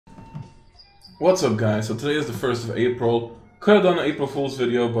What's up, guys? So today is the 1st of April. Could have done an April Fool's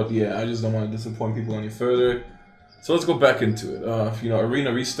video, but yeah, I just don't want to disappoint people any further. So let's go back into it. Arena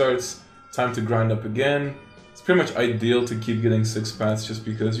restarts, time to grind up again. It's pretty much ideal to keep getting 6 paths just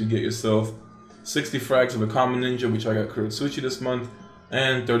because you get yourself 60 frags of a common ninja, which I got Kurotsuchi this month,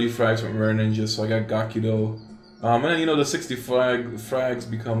 and 30 frags from rare ninja, so I got Gakido. And then the 60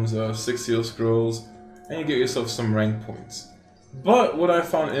 frags becomes 6 seal scrolls, and you get yourself some rank points. But what I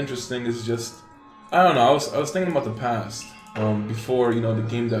found interesting is just, I don't know, I was thinking about the past, before, the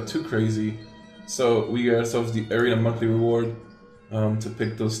game got too crazy. So we got ourselves the Arena monthly reward, to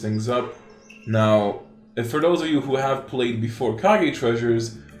pick those things up. Now, for those of you who have played before Kage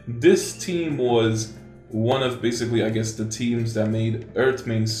Treasures, this team was one of basically, I guess, the teams that made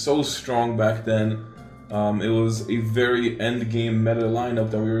Earthmain so strong back then. It was a very end-game meta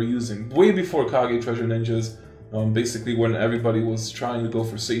lineup that we were using, way before Kage Treasure Ninjas, basically when everybody was trying to go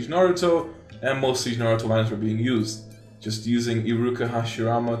for Sage Naruto, and most Sage Naruto lines were being used. Just using Iruka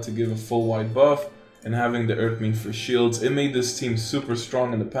Hashirama to give a full wide buff, and having the Earthmain for shields. It made this team super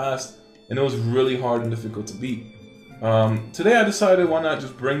strong in the past, and it was really hard and difficult to beat. Today I decided why not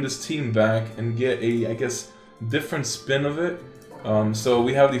just bring this team back and get a, I guess, different spin of it. So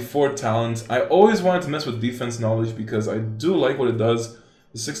we have the 4 talents. I always wanted to mess with defense knowledge because I do like what it does.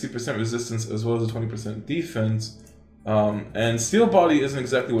 The 60% resistance as well as the 20% defense. And Steel Body isn't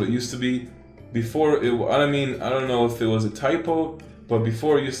exactly what it used to be. Before, I don't know if it was a typo, but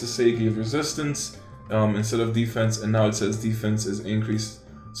before it used to say it gave resistance instead of defense, and now it says defense is increased.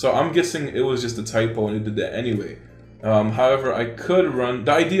 So I'm guessing it was just a typo and it did that anyway. However, I could run,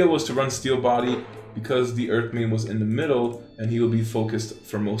 the idea was to run Steel Body because the Earthmain was in the middle and he will be focused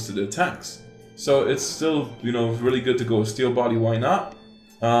for most of the attacks. So it's still, really good to go with Steel Body, why not?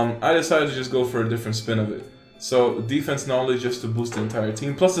 I decided to just go for a different spin of it. So defense knowledge just to boost the entire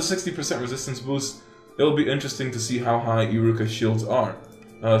team, plus the 60% resistance boost. It'll be interesting to see how high Iruka shields are.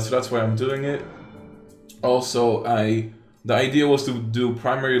 So that's why I'm doing it. Also, the idea was to do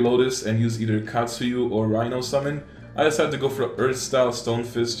primary Lotus and use either Katsuyu or Rhino Summon. I decided to go for Earth Style Stone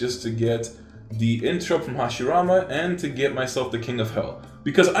Fist just to get the interrupt from Hashirama and to get myself the King of Hell.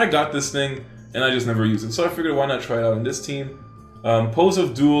 Because I got this thing and I just never used it. So I figured why not try it out in this team. Pose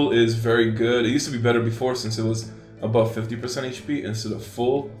of Duel is very good. It used to be better before since it was above 50% HP instead of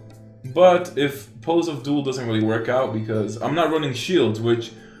full. But if Pose of Duel doesn't really work out because I'm not running shields,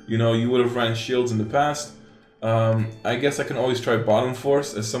 which, you would have ran shields in the past, I guess I can always try Bottom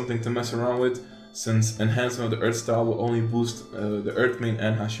Force as something to mess around with, since enhancement of the Earth Style will only boost the Earthmain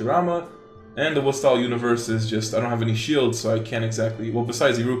and Hashirama, and the Wood Style universe is just, I don't have any shields, so I can't exactly, well,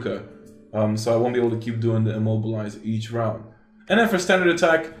 besides Iruka, so I won't be able to keep doing the Immobilize each round. And then for standard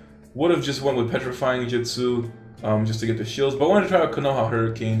attack, would have just went with Petrifying Jutsu, just to get the shields, but I wanted to try out Konoha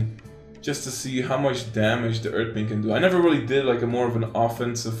Hurricane, just to see how much damage the Earthmain can do. I never really did like a more of an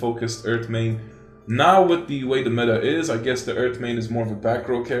offensive focused Earthmain. Now with the way the meta is, I guess the Earthmain is more of a back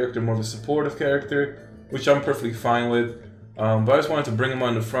row character, more of a supportive character, which I'm perfectly fine with. But I just wanted to bring him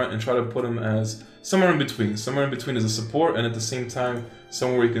on the front and try to put him as somewhere in between. Somewhere in between as a support and at the same time,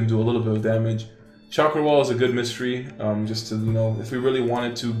 somewhere where he can do a little bit of damage. Chakra Wall is a good mystery, just to, if we really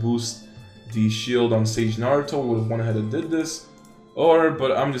wanted to boost the shield on Sage Naruto, we would have went ahead and did this.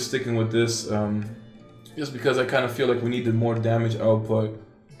 But I'm just sticking with this, just because I kind of feel like we needed more damage output.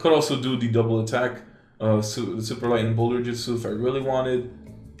 Could also do the double attack, Super Light and Boulder Jutsu if I really wanted.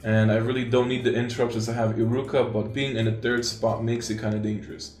 And I really don't need the interrupts to have Iruka, but being in the 3rd spot makes it kind of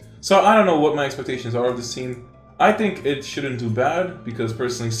dangerous. So I don't know what my expectations are of this team. I think it shouldn't do bad, because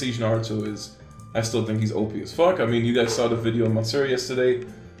personally Sage Naruto is, I still think he's OP as fuck. I mean, you guys saw the video of Matsuri yesterday.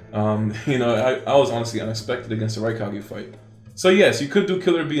 I was honestly unexpected against the Raikage fight. So yes, you could do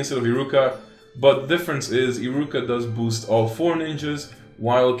Killer Bee instead of Iruka, but the difference is Iruka does boost all 4 ninjas,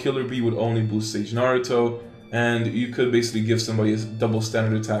 while Killer Bee would only boost Sage Naruto, and you could basically give somebody a double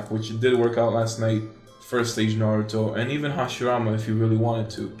standard attack, which did work out last night for Sage Naruto, and even Hashirama if you really wanted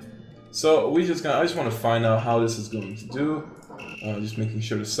to. So I just want to find out how this is going to do, just making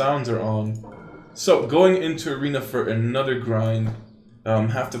sure the sounds are on. So going into Arena for another grind,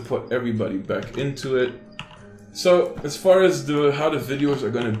 have to put everybody back into it. So as far as how the videos are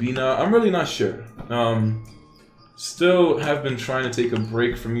going to be now, I'm really not sure. Still have been trying to take a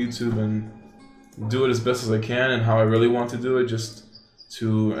break from YouTube and do it as best as I can and how I really want to do it, just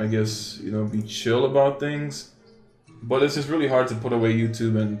to, I guess, be chill about things. But it's just really hard to put away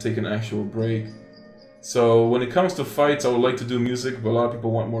YouTube and take an actual break. So when it comes to fights, I would like to do music, but a lot of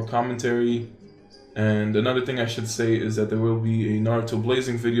people want more commentary. And another thing I should say is that there will be a Naruto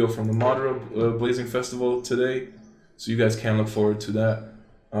Blazing video from the Madara Blazing Festival today, so you guys can look forward to that.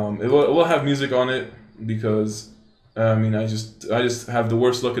 It will have music on it because I mean I just have the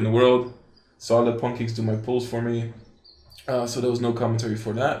worst luck in the world, so I'll let Pancakes do my pulls for me. So there was no commentary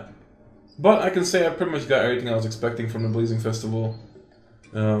for that. But I can say I pretty much got everything I was expecting from the Blazing Festival.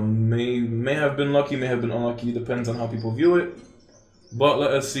 May have been lucky, may have been unlucky, depends on how people view it. But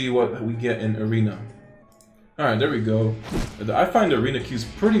let us see what we get in Arena. Alright, there we go. I find the Arena queues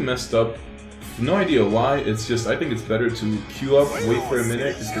pretty messed up. No idea why, it's just, I think it's better to queue up, wait for a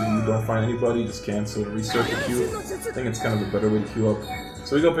minute, because if you don't find anybody, just cancel and restart the queue. I think it's kind of a better way to queue up.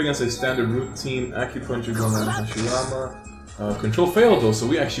 So we go up against a standard root team, Acupuncture going on Hashirama. Control failed though, so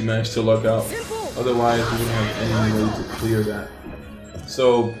we actually managed to luck out. Otherwise, we wouldn't have any way to clear that.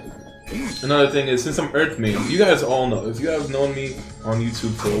 So, another thing is, since I'm Earth main, you guys all know, if you have known me on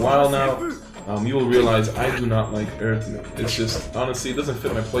YouTube for a while now, you will realize I do not like Earth main. It's just, honestly, it doesn't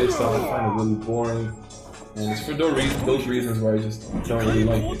fit my playstyle, I find it really boring. And it's for those reasons why I just don't really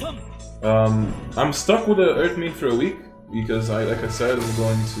like it. I'm stuck with the Earth main for a week, because like I said, I'm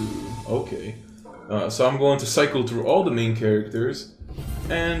going to... okay. So I'm going to cycle through all the main characters,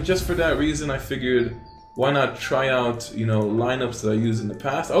 and just for that reason I figured why not try out, you know, lineups that I used in the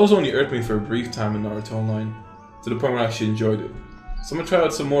past. I was only Earth main for a brief time in Naruto Online, to the point where I actually enjoyed it. So I'm going to try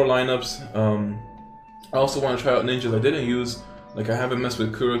out some more lineups. I also want to try out ninjas I didn't use, like I haven't messed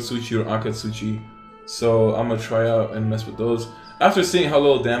with Kurotsuchi or Akatsuchi, so I'm going to try out and mess with those. After seeing how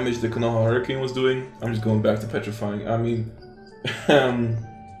little damage the Konoha Hurricane was doing, I'm just going back to Petrifying. I mean,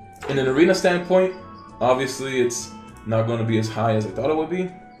 in an arena standpoint, obviously it's not going to be as high as I thought it would be.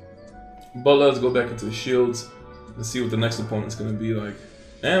 But let's go back into the shields and see what the next opponent's going to be like.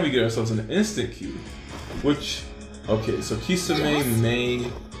 And we get ourselves an instant queue. Which, okay, so Kisame, Mei,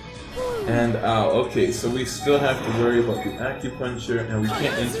 and Ao. Okay, so we still have to worry about the Acupuncture, and we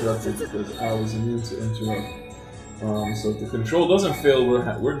can't interrupt it because Ao is immune to interrupt. So if the control doesn't fail,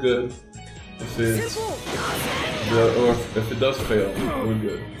 we're good. If it does fail, we're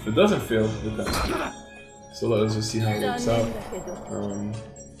good. If it doesn't fail, we're kind. So let us just see how it works out.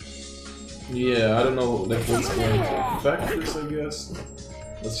 Yeah, I don't know like what's going to affect this, I guess.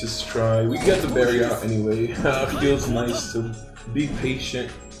 Let's just try. We get the barrier out anyway. Feels nice to be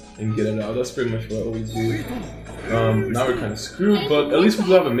patient and get it out. That's pretty much what I always do. Now we're kind of screwed, but at least we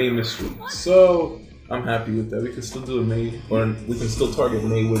do have a main mystery. So I'm happy with that. We can still do a main, or we can still target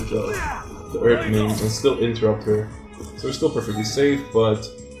Mei with the Earth main and still interrupt her. So we're still perfectly safe, but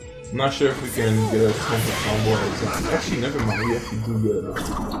I'm not sure if we can get a temple combo or something. Actually, never mind. We actually do get it.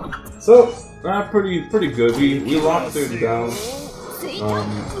 So, pretty good. We locked her down.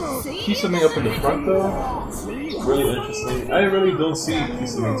 Kisame up in the front though. Really interesting. I really don't see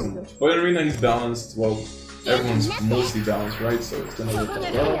Kisame too much. But in Arena he's balanced. Well, everyone's mostly balanced, right? So it's gonna work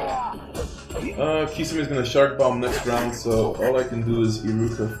out well. Kisame's gonna Shark Bomb next round, so all I can do is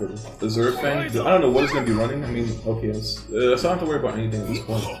Iruka for the Zerfang. I don't know what he's gonna be running. I mean, okay, so I don't have to worry about anything at this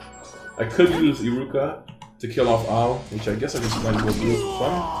point. I could use Iruka to kill off Ao, which I guess I just might as well do for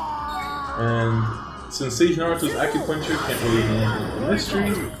fun. And since Sage Naruto's Acupuncture can't really do anything in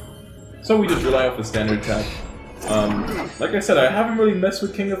mystery, so we just rely off the standard attack. Like I said, I haven't really messed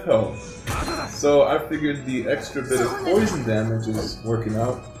with King of Hell, so I figured the extra bit of poison damage is working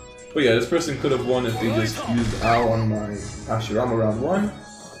out. But yeah, this person could have won if they just used Ao on my Hashirama round 1.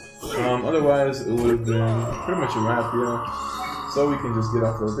 Otherwise, it would have been pretty much a wrap, yeah. So we can just get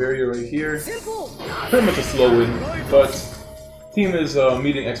off our barrier right here. Pretty much a slow win, but team is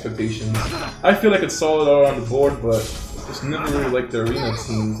meeting expectations. I feel like it's solid all around the board, but just never really like the Arena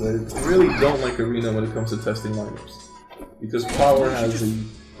teams. I really don't like Arena when it comes to testing lineups, because Power has a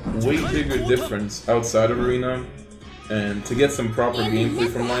way bigger difference outside of Arena, and to get some proper gameplay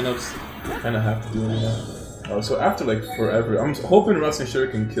from lineups, you kind of have to do Arena. So after like forever, I'm hoping Rasen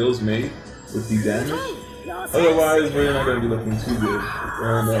Shuriken kills Mei with the damage. Otherwise, we're not going to be looking too good.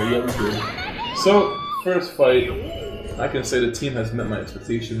 And yeah, we did. So, first fight, I can say the team has met my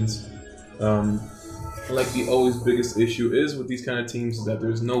expectations. Like the always biggest issue is with these kind of teams is that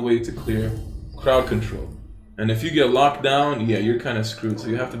there's no way to clear crowd control. And if you get locked down, yeah, you're kind of screwed. So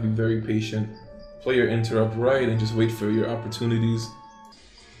you have to be very patient, play your interrupt right, and just wait for your opportunities.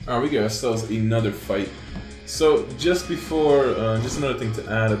 Alright, we get ourselves another fight. So just before, just another thing to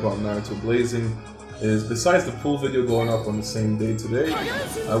add about Naruto Blazing is besides the pool video going up on the same day today,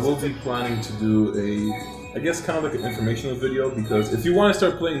 I will be planning to do a, I guess kind of like an informational video, because if you want to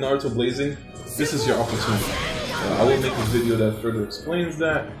start playing Naruto Blazing, this is your opportunity. I will make a video that further explains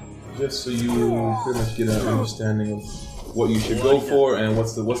that, just so you pretty much get an understanding of what you should go for and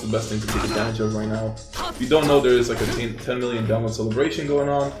what's the best thing to take advantage of right now. If you don't know, there is like a 10 million download celebration going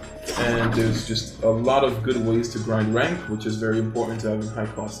on, and there's just a lot of good ways to grind rank, which is very important to having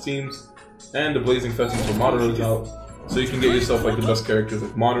high-cost teams. And the Blazing Festival for Madara is out, so you can get yourself like the best characters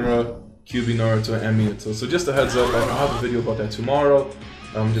like Madara, Kyuubi, Naruto, and Minato. So just a heads up, I'll have a video about that tomorrow,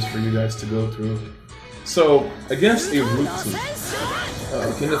 just for you guys to go through. So, against a root team,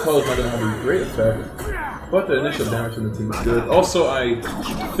 King of Hell is not going to have a great effect, but the initial damage from the team is good. Also, I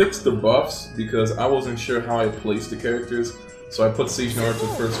fixed the buffs because I wasn't sure how I placed the characters. So I put Sage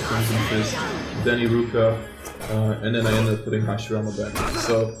Naruto first, Crimson Fist, then Iruka, and then I ended up putting Hashirama back in.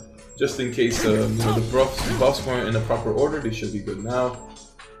 So, just in case you know, the buffs weren't in the proper order, they should be good now.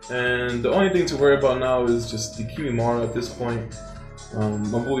 And the only thing to worry about now is just the Kimimaro at this point.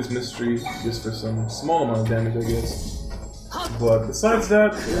 Mabui's Mystery, just for some small amount of damage, I guess. But besides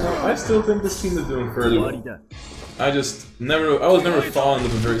that, you know, I still think this team is doing fairly well. I was never falling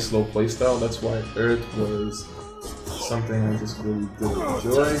with a very slow playstyle. That's why Earth was something I just really did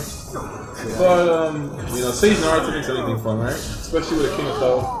enjoy. But you know, Sage Naruto makes anything fun, right? Especially with a King of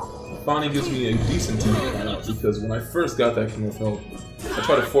Hell. Finally gives me a decent team to find out, because when I first got that King of Hell, I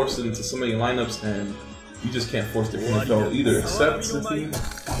tried to force it into so many lineups, and you just can't force the King of Hell. Either accepts the team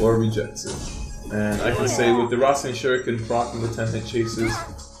or rejects it. And I can say with the Rasen Shuriken proc and the 10-hit chases,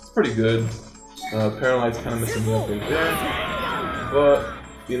 it's pretty good. Paralyze kind of messing me up right there. But,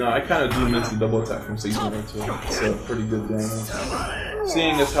 you know, I kind of do miss the double attack from Sage Naruto. It's a pretty good damage.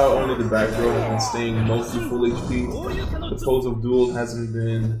 Seeing as how only the back row has been staying mostly full HP, the pose of duel hasn't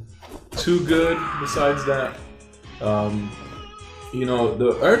been too good besides that. You know,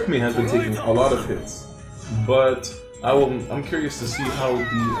 the Earthman has been taking a lot of hits, but I'm curious to see how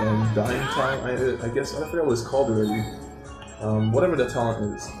the dying talent, I guess, I forgot what it's called already, whatever that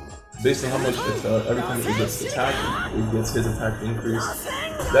talent is, based on how much every time it gets attacked, it gets his attack increased.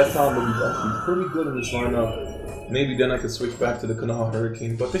 That talent will be actually pretty good in this lineup. Maybe then I could switch back to the Konoha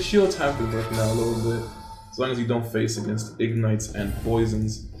Hurricane, but the shields have been working out a little bit, as long as you don't face against ignites and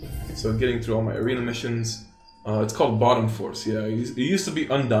poisons. So getting through all my arena missions, it's called Bottom Force, yeah, it used to be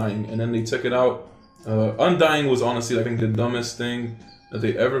Undying, and then they took it out. Undying was honestly, I think, the dumbest thing that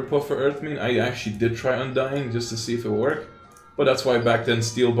they ever put for Earthman. I actually did try Undying just to see if it worked, but that's why back then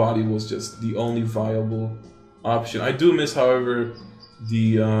Steel Body was just the only viable option. I do miss, however,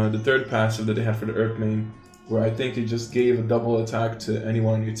 the third passive that they had for the Earthman, where I think it just gave a double attack to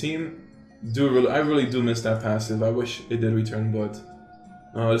anyone on your team. I really do miss that passive. I wish it did return, but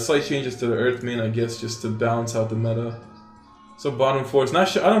the slight changes to the Earthman, I guess, just to balance out the meta. So Bottom Force, I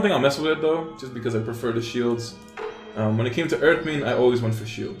don't think I'll mess with it though, just because I prefer the shields. When it came to Earthman, I always went for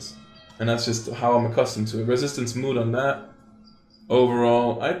shields, and that's just how I'm accustomed to it. Resistance mood on that.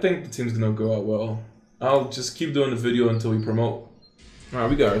 Overall, I think the team's gonna go out well. I'll just keep doing the video until we promote. Alright,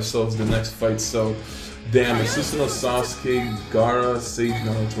 we got ourselves the next fight, so damn, it's Susanoo Sasuke, Gaara, Sage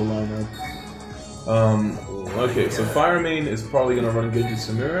Naruto lineup. Okay, so Fire Main is probably gonna run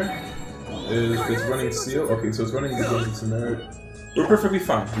Genjutsu Mirror. If it's running Seal, okay, so it's running the Genjutsu Mirror. We're perfectly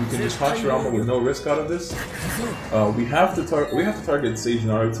fine. We can just Hashirama with no risk out of this. We have to target Sage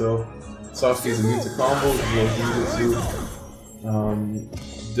Naruto. Sasuke is immune to combos, as well as Genjutsu.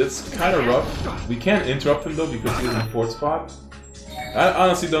 That's kind of rough. We can't interrupt him though because he's in the 4th spot. I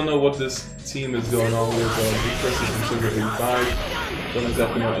honestly don't know what this team is going on with. Big person from server 85. Don't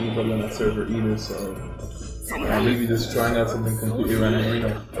exactly know anybody on that server either, so maybe just trying out something completely random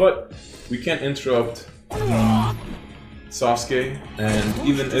arena. But we can't interrupt the Sasuke, and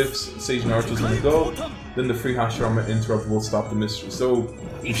even if Sage Naruto's gonna go, then the free Hashirama interrupt will stop the mystery. So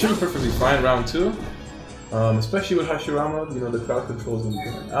we should be perfectly fine round 2. Especially with Hashirama, you know, the crowd control is gonna be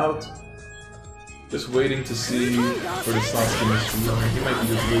going out. Just waiting to see for the Sasuke mystery. He might be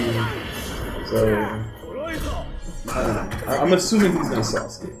just waiting. So I don't know. I'm assuming he's gonna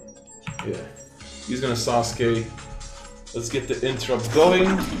Sasuke. Yeah. He's gonna Sasuke. Let's get the interrupt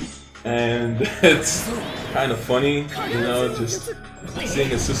going. And it's kind of funny, you know, just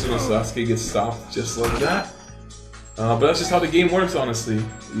seeing a Susanoo Sasuke get stopped just like that. But that's just how the game works, honestly.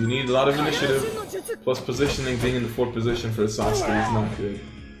 You need a lot of initiative, plus positioning. Being in the 4th position for a Sasuke is not good.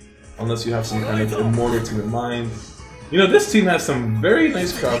 Unless you have some kind of immortal team in mind. You know, this team has some very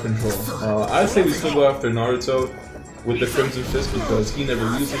nice crowd control. I'd say we still go after Naruto with the Crimson Fist because he never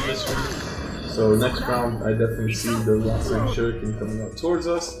uses this one. So next round, I definitely see the Rasen Shuriken coming out towards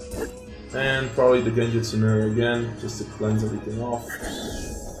us. And probably the Genjutsu Mirror again, just to cleanse everything off.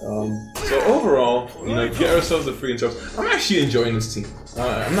 So overall, you know, get ourselves a free interrupt. I'm actually enjoying this team.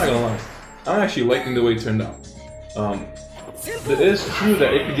 I'm not gonna lie. I'm actually liking the way it turned out. It is true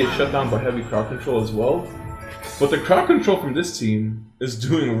that it could get shut down by heavy crowd control as well. But the crowd control from this team is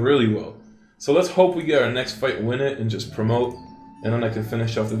doing really well. So let's hope we get our next fight, win it, and just promote. and then I can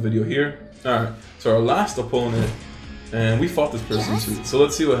finish off the video here. Alright, so our last opponent, and we fought this person too, so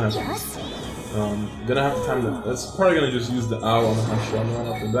let's see what happens. Gonna have to time that. That's probably gonna just use the owl on the Hashirama right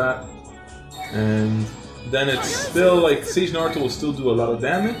off the bat. And then it's still like Sage Naruto will still do a lot of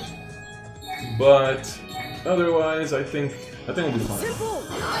damage, but otherwise I think we'll be fine.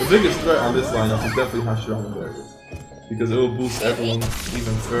 The biggest threat on this lineup is definitely Hashirama Barrier, because it will boost everyone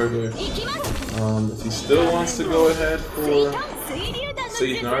even further. If he still wants to go ahead for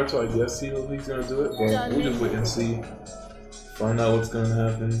Sage Naruto, I guess he's gonna do it, but we'll just wait and see. Find out what's gonna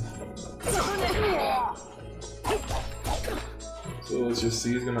happen. So let's just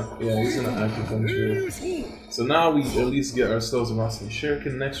see, he's gonna acupuncture. So now we at least get ourselves a Rasen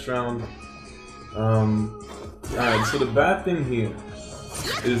Shuriken next round. Alright, so the bad thing here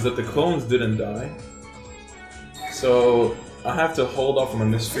is that the clones didn't die. So I have to hold off on my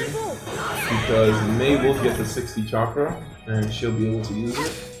mystery because May will get the 60 chakra and she'll be able to use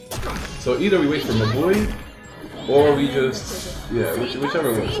it. So either we wait for Mabui or we just, yeah,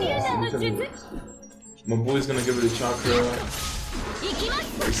 whichever works. Mabui's gonna give her the chakra.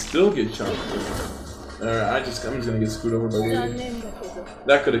 I still get chakra. I'm just gonna get screwed over by waiting.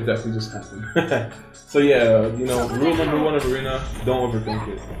 That could have definitely just happened. So yeah, you know, rule number 1 of Arena, don't overthink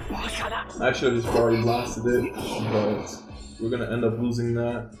it. I should have just already blasted it, but we're gonna end up losing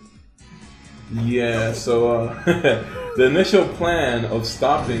that. Yeah, so the initial plan of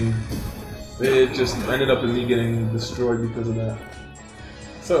stopping, it just ended up in me getting destroyed because of that.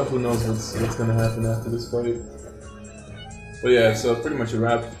 So who knows what's gonna happen after this fight. But yeah, so pretty much a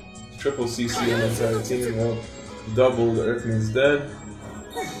wrap. Triple CC on the entire team. Well, double the Earthman's dead.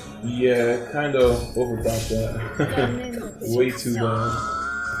 Yeah, kind of overthought that. Way too bad.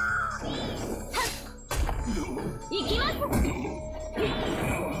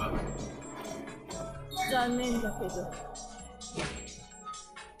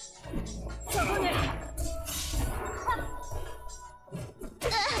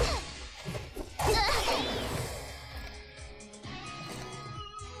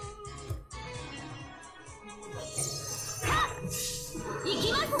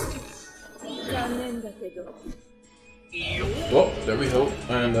 Well, there we go.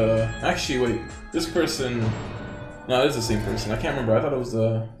 And actually, wait, this person. No, it's the same person. I can't remember. I thought it was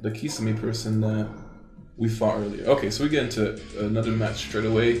the Kisame person that we fought earlier. Okay, so we get into another match straight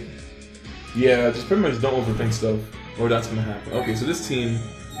away. Yeah, just pretty much don't overthink stuff, or that's gonna happen. Okay, so this team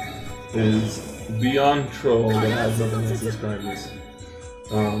is beyond troll that has nothing else to describe this.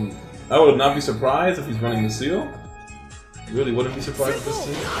 I would not be surprised if he's running the seal. Really wouldn't be surprised with this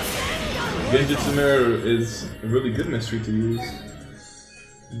team. Genjutsu Mirror is a really good mystery to use.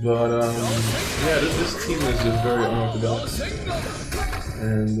 But yeah, this team is just very unorthodox.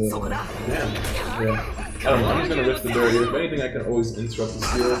 And damn, yeah. I don't know, I'm just gonna risk the barrier. If anything, I can always interrupt the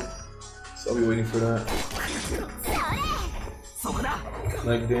seal. So I'll be waiting for that.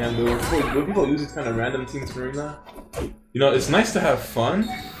 Like damn, do people use these kind of random teams for Arena? You know, it's nice to have fun.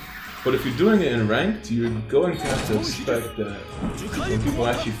 But if you're doing it in ranked, you're going to have to expect that when people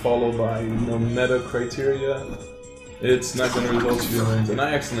actually follow by, you know, meta criteria, it's not going to result in your wins. And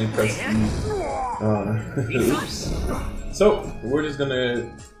I accidentally pressed E. Oops. So we're just gonna,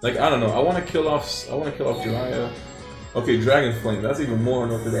 like, I don't know. I want to kill off Jiraiya. Okay, Dragon Flame. That's even more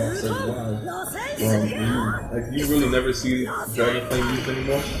unorthodox. Like, wow. You really never see Dragon Flame used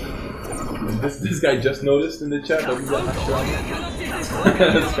anymore. This guy just noticed in the chat that we got Hashirama.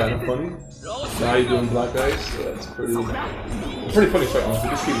 That's kind of funny. Now you're doing Black Ice. So that's pretty funny fight, honestly.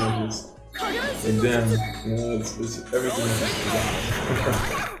 This team is just, and damn, you know, it's everything that's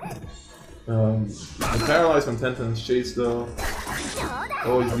I paralyzed from Tenten's chase though.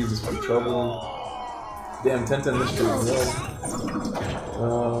 Always leaves us for trouble. Damn, Tenten missed it as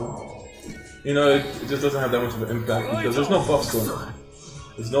well. You know, it just doesn't have that much of an impact because there's no buffs going on.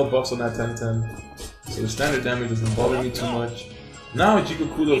 There's no buffs on that Tenten, so the standard damage doesn't bother me too much. Now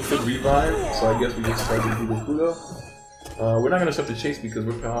Jikukudo could revive, so I guess we just target Jikukudo. We're not gonna stop the chase because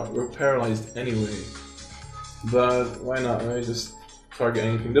we're paralyzed anyway. But why not, right? Just target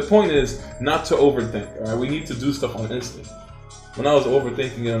anything. The point is not to overthink, alright? We need to do stuff on instant. When I was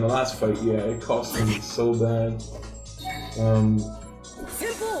overthinking it in the last fight, yeah, it cost me so bad.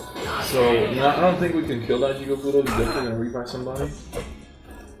 So, you know, I don't think we can kill that Jikukudo. He's definitely gonna revive somebody.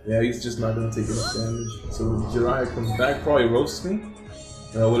 Yeah, he's just not gonna take enough damage. So Jiraiya comes back, probably roasts me.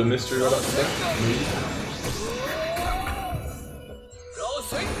 With a mystery right off the bat. Maybe.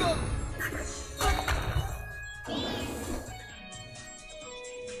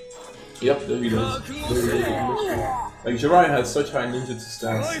 Yep, there he goes. Like Jiraiya has such high ninjutsu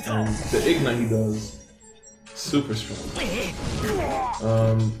stats, and the ignite he does super strong.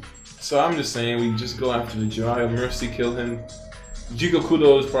 So I'm just saying we just go after the Jiraiya, Mercy, kill him.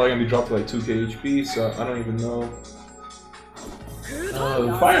 Jikokudo is probably gonna be dropped to like 2k HP, so I don't even know.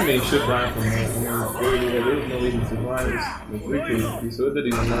 Fire Main should die from that. I mean, there is no reason to die with 3k HP, so it did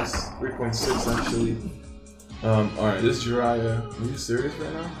even less. 3.6 actually. Alright, this Jiraiya. Are you serious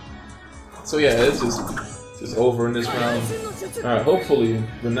right now? So yeah, it's just over in this round. Alright, hopefully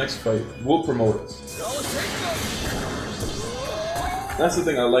the next fight will promote us. That's the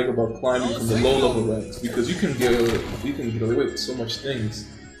thing I like about climbing from the low level ranks, because you can get away with so much things,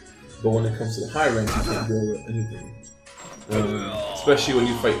 but when it comes to the high ranks, you can't get away with anything. Especially when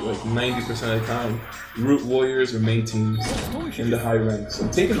you fight like 90% of the time root warriors or main teams in the high ranks. So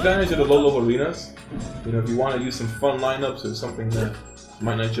take advantage of the low level arenas. You know, if you want to use some fun lineups or something that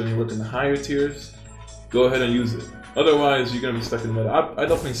might not generally work in the higher tiers, go ahead and use it. Otherwise, you're gonna be stuck in the middle. I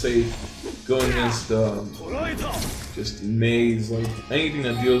definitely say go against just maze, like anything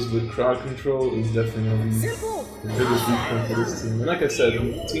that deals with crowd control is definitely gonna be the biggest weak point for this team. And like I said,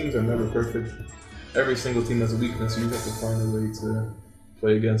 teams are never perfect. Every single team has a weakness, so you have to find a way to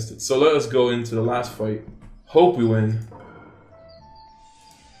play against it. So let us go into the last fight. Hope we win.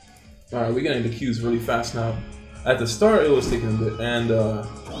 Alright, we're getting the cues really fast now. At the start, it was taking a bit, and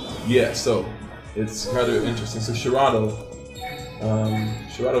yeah, so it's rather interesting. So Shirado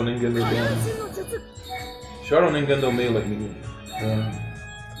Ningendo may let me win.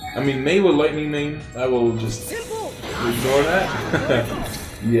 I mean, May will let me main. I will just ignore that.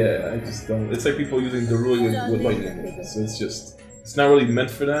 Yeah, I just don't. It's like people using Darui with lightning. So it's not really meant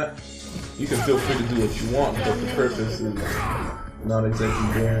for that. You can feel free to do what you want, but the purpose is not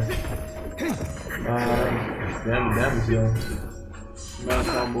exactly there. Damn damage, yo. Mount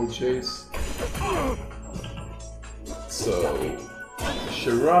combo chase. So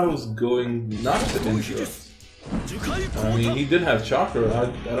Shirado's going not to interrupt. I mean, he did have chakra.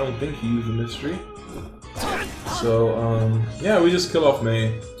 I don't think he used the mystery. So yeah, we just kill off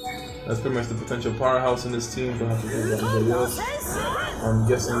May. That's pretty much the potential powerhouse in this team. Don't have to worry about anybody else. I'm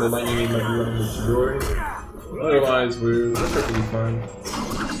guessing the lightning might be running with Chidori. Otherwise, we're perfectly fine.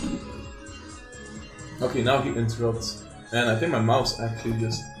 Okay, now he interrupts, and I think my mouse actually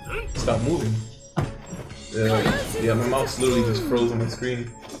just stopped moving. Yeah, my mouse literally just froze on my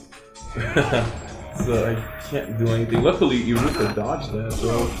screen. So I can't do anything. Luckily, Iruka dodged that,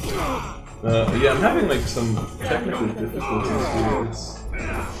 so... yeah, I'm having like some technical difficulties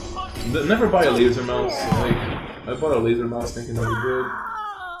here. Never buy a laser mouse. Like, I bought a laser mouse thinking that would good.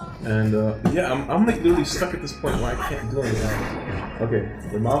 And yeah, I'm like literally stuck at this point where I can't do anything. Okay,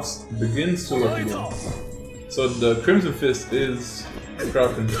 the mouse begins to work again. So the Crimson Fist is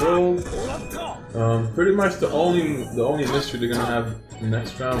crowd controlled. Pretty much the only mystery they're gonna have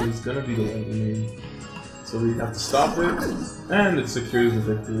next round is gonna be the lightning. So we have to stop it, and it secures the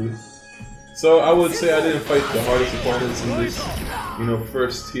victory. So I would say I didn't fight the hardest opponents in this,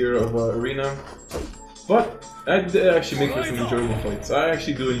 first tier of arena, but I did actually make for some enjoyable fights. I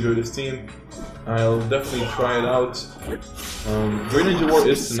actually do enjoy this team. I'll definitely try it out. Great Ninja War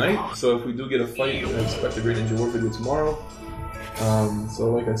is tonight, so if we do get a fight, I expect a Great Ninja War video tomorrow.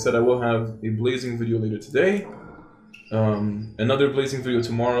 So like I said, I will have a Blazing video later today. Another Blazing video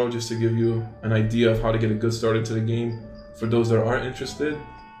tomorrow, just to give you an idea of how to get a good start into the game for those that are interested.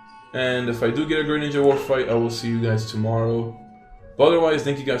 And if I do get a Great Ninja War fight, I will see you guys tomorrow. But otherwise,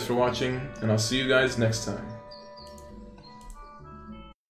 thank you guys for watching, and I'll see you guys next time.